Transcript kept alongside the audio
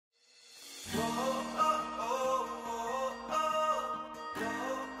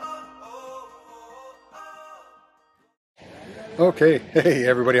Okay, hey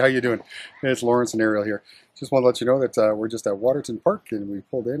everybody, how you doing? It's Lawrence and Ariel here. Just want to let you know that we're just at Waterton Park and we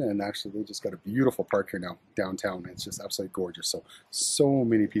pulled in, and actually they just got a beautiful park here now downtown. It's just absolutely gorgeous. So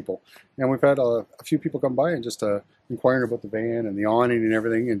many people, and we've had a few people come by and just inquiring about the van and the awning and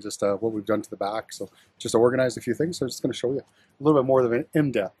everything, and just what we've done to the back. So just organized a few things. So I'm just going to show you a little bit more of an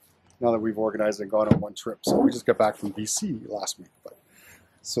in-depth now that we've organized and gone on one trip. So we just got back from BC last week.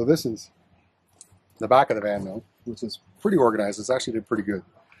 So this is the back of the van now, which is pretty organized. It's actually did pretty good.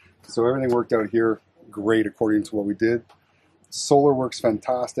 So everything worked out here great according to what we did. Solar works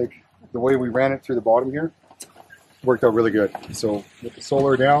fantastic. The way we ran it through the bottom here worked out really good. So with the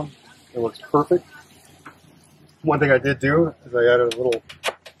solar down, it works perfect. One thing I did do is I added a little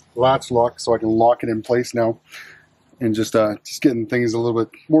latch lock so I can lock it in place now, and just getting things a little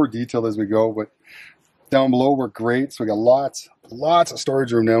bit more detailed as we go. But down below worked great. So we got lots of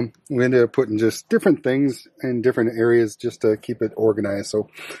storage room now. We ended up putting just different things in different areas just to keep it organized. So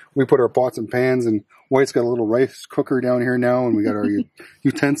we put our pots and pans, and White's got a little rice cooker down here now, and we got our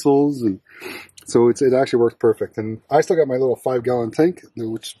utensils, and so it actually works perfect. And I still got my little 5-gallon tank,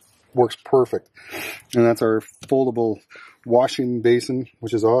 which works perfect. And that's our foldable washing basin,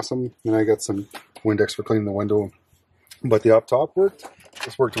 which is awesome. And I got some Windex for cleaning the window. But the up top worked.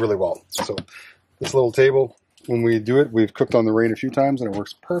 This worked really well. So this little table, when we do it, we've cooked on the rain a few times and it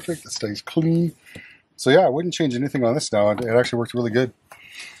works perfect. It stays clean. So yeah, I wouldn't change anything on this now. It actually worked really good.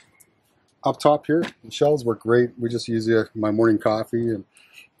 Up top here, the shelves work great. We just use my morning coffee, and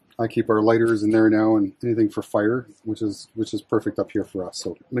I keep our lighters in there now and anything for fire, which is perfect up here for us.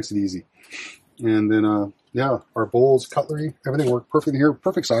 So it makes it easy. And then yeah, our bowls, cutlery, everything worked perfect here.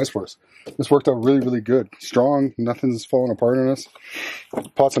 Perfect size for us. This worked out really good. Strong. Nothing's falling apart on us.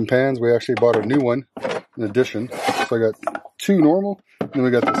 Pots and pans, we actually bought a new one in addition. So I got 2 normal, and then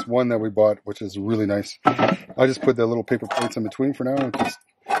we got this one that we bought, which is really nice. I just put the little paper plates in between for now. It just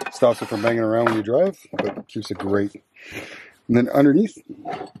stops it from banging around when you drive, but keeps it great. And then underneath,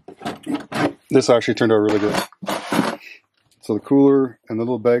 this actually turned out really good. So the cooler and the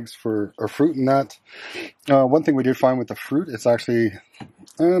little bags for our fruit and that. One thing we did find with the fruit, it's actually,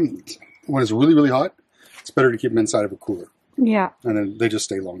 when it's really hot, it's better to keep them inside of a cooler. Yeah. And then they just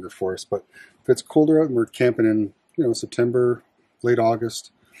stay longer for us. But if it's colder out and we're camping in, September, late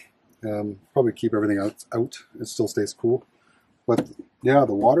August, probably keep everything out. It still stays cool. But yeah,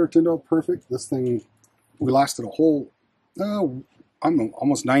 the water turned out perfect. This thing, we lasted a whole,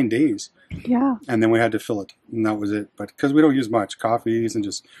 almost 9 days. Yeah. And then we had to fill it, and that was it. But because we don't use much, coffees and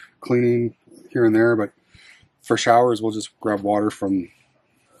just cleaning here and there. But for showers, we'll just grab water from,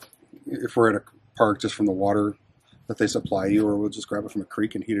 if we're at a park, just from the water that they supply you, or we'll just grab it from a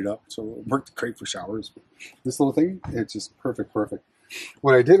creek and heat it up. So it worked great for showers. This little thing, it's just perfect.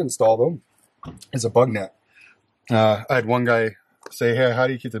 What I did install, though, is a bug net. I had one guy say, hey, how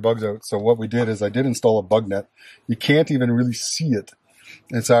do you keep the bugs out? So what we did is I did install a bug net. You can't even really see it.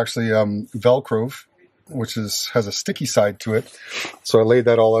 It's actually Velcro, which has a sticky side to it. So I laid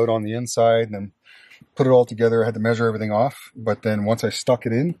that all out on the inside and then put it all together. I had to measure everything off. But then once I stuck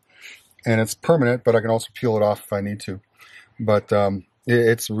it in, and it's permanent, but I can also peel it off if I need to. But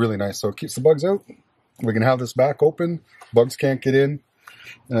it's really nice. So it keeps the bugs out. We can have this back open. Bugs can't get in.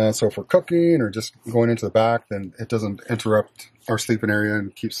 So if we're cooking or just going into the back, then it doesn't interrupt our sleeping area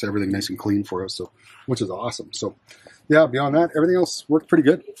and keeps everything nice and clean for us, so which is awesome. So yeah, beyond that, everything else worked pretty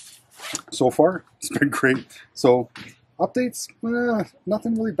good so far. It's been great. So updates,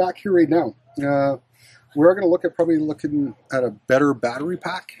 nothing really back here right now. We are going to look at a better battery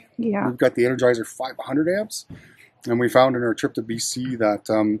pack. Yeah. We've got the Energizer 500 amps, and we found in our trip to BC that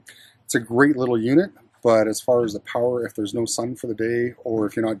it's a great little unit. But as far as the power, if there's no sun for the day or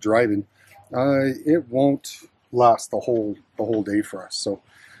if you're not driving, it won't last the whole day for us. So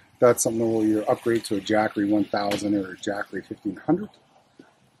that's something we'll either upgrade to a Jackery 1000 or a Jackery 1500,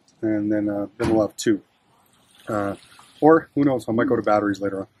 and then we'll have 2. Or who knows? I might go to batteries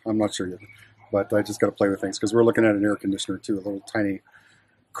later on. I'm not sure yet, but I just got to play with things because we're looking at an air conditioner too, a little tiny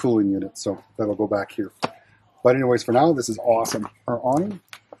cooling unit. So that'll go back here. But anyways, for now, this is awesome. Our awning,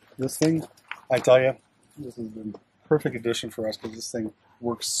 this thing, I tell you, this has been a perfect addition for us because this thing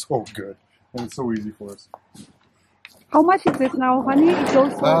works so good and it's so easy for us. How much is it now, honey? It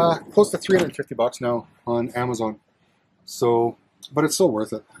goes close to $350 now on Amazon. So, but it's still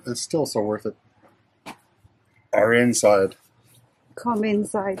worth it. It's still so worth it. Our inside. Come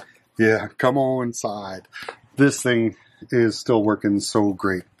inside. Yeah, come on inside. This thing is still working so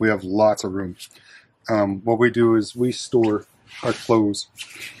great. We have lots of room. What we do is we store our clothes.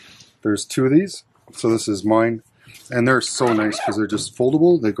 There's 2 of these. So this is mine, and they're so nice because they're just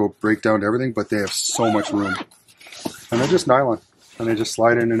foldable. They break down to everything, but they have so much room. And they're just nylon. And they just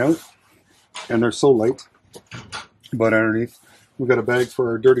slide in and out. And they're so light. But underneath, we've got a bag for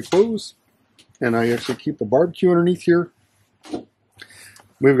our dirty clothes. And I actually keep the barbecue underneath here.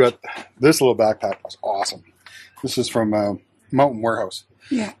 We've got this little backpack. It's awesome. This is from Mountain Warehouse.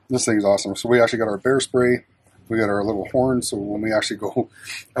 Yeah. This thing's awesome. So we actually got our bear spray. We got our little horn. So when we actually go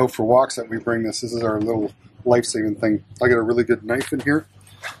out for walks that we bring this. This is our little life-saving thing. I got a really good knife in here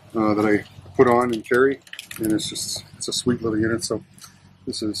that I put on and carry. And it's a sweet little unit. So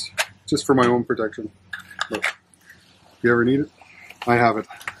this is just for my own protection. But if you ever need it, I have it,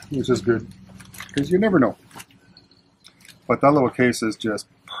 which is good. Because you never know. But that little case is just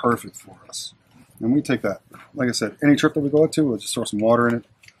perfect for us. And we take that. Like I said, any trip that we go out to, we'll just throw some water in it.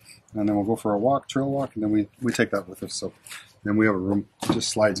 And then we'll go for a walk, trail walk, and then we take that with us. So then we have a room. It just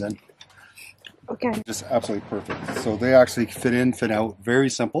slides in. Okay. Just absolutely perfect. So they actually fit in, fit out. Very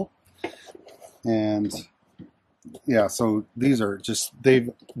simple. And yeah, so these are just, they've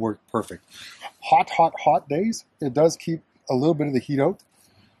worked perfect. Hot days, it does keep a little bit of the heat out.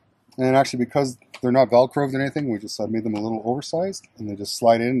 And actually, because they're not Velcroed or anything, we just made them a little oversized. And they just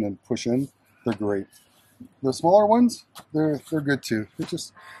slide in and push in. They're great. The smaller ones, they're good too.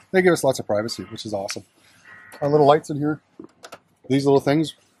 They give us lots of privacy, which is awesome. Our little lights in here, these little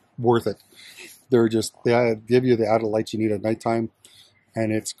things, worth it. They give you the added lights you need at nighttime,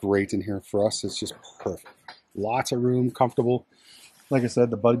 and it's great in here for us. It's just perfect. Lots of room, comfortable. Like I said,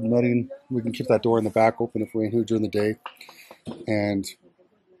 the bug netting, we can keep that door in the back open if we're in here during the day. And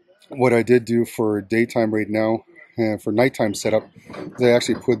what I did do for daytime right now, and for nighttime setup, they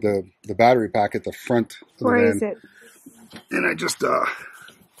actually put the battery pack at the front of the van. Where is it? And I just,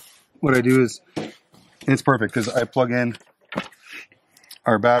 what I do is, it's perfect because I plug in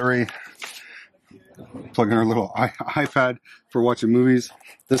our battery, plug in our little iPad for watching movies.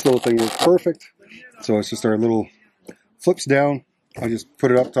 This little thing is perfect. So it's just our little flips down. I just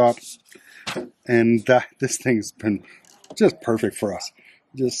put it up top. And this thing's been just perfect for us.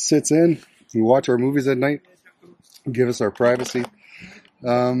 Just sits in. We watch our movies at night. Give us our privacy.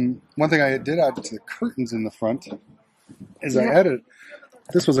 One thing I did add to the curtains in the front is I added,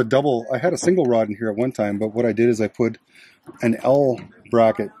 this was I had a single rod in here at one time, but what I did is I put an L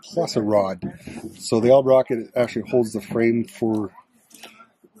bracket plus a rod. So the L bracket actually holds the frame for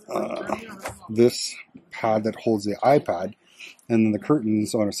this pad that holds the iPad, and then the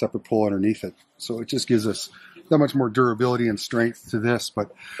curtains on a separate pole underneath it. So it just gives us that much more durability and strength to this.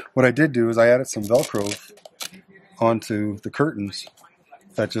 But what I did do is I added some Velcro onto the curtains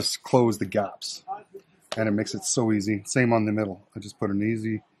that just close the gaps, and it makes it so easy. Same on the middle. I just put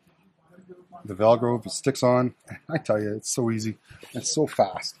the Velcro, if it sticks on, I tell you, it's so easy. It's so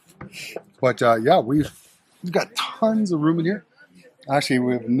fast. But yeah, we've got tons of room in here. Actually,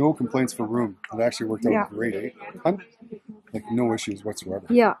 we have no complaints for room. It actually worked out great, eh? Like no issues whatsoever.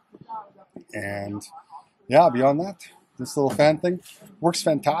 Yeah. And yeah, beyond that, this little fan thing works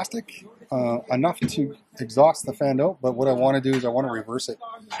fantastic. Enough to exhaust the fan out, but what I want to do is I want to reverse it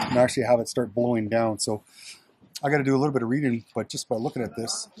and actually have it start blowing down. So I got to do a little bit of reading, but just by looking at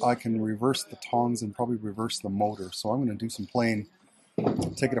this, I can reverse the tongs and probably reverse the motor. So I'm going to do some playing,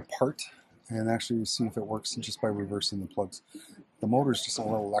 take it apart, and actually see if it works just by reversing the plugs. The motor's just a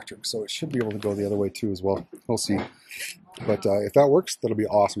little electric, so it should be able to go the other way too as well. We'll see. But if that works, that'll be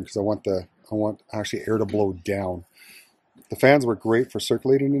awesome because I want actually air to blow down. The fans work great for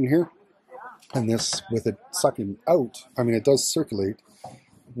circulating in here. And this, with it sucking out, I mean, it does circulate,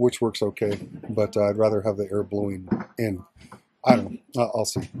 which works okay, but I'd rather have the air blowing in. I don't know. I'll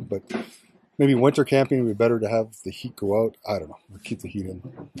see. But maybe winter camping would be better to have the heat go out. I don't know. We'll keep the heat in.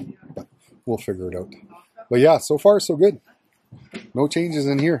 But we'll figure it out. But yeah, so far, so good. No changes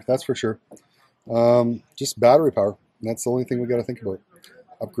in here, that's for sure. Just battery power. That's the only thing we got to think about.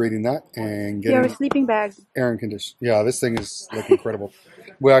 Upgrading that and getting Your sleeping bag. Air conditioning. Yeah, this thing is like incredible.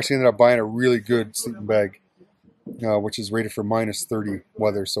 We actually ended up buying a really good sleeping bag, which is rated for -30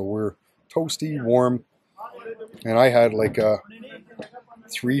 weather. So we're toasty, warm, and I had like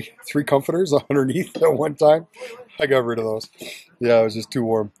three comforters underneath at one time. I got rid of those. Yeah, it was just too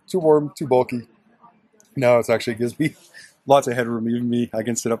warm, too bulky. Now it actually gives me lots of headroom. Even me, I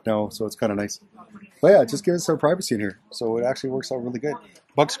can sit up now, so it's kind of nice. But yeah, it just gives us some privacy in here. So it actually works out really good.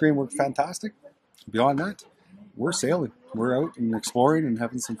 Bug screen worked fantastic. Beyond that, we're sailing. We're out and exploring and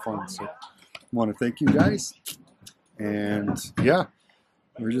having some fun. So I want to thank you guys. And yeah,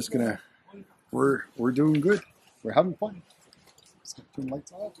 we're just gonna, we're doing good. We're having fun. Let's turn the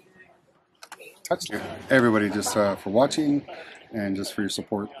lights off. touched. Everybody, just for watching and just for your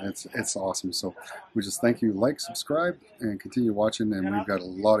support. It's awesome. So we just thank you. Like, subscribe, and continue watching. And we've got a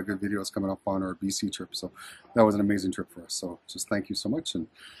lot of good videos coming up on our BC trip. So that was an amazing trip for us. So just thank you so much and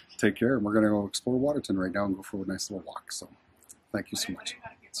take care. And we're going to go explore Waterton right now and go for a nice little walk. So thank you so much.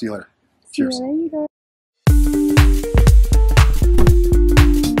 See you later. Cheers. See you later.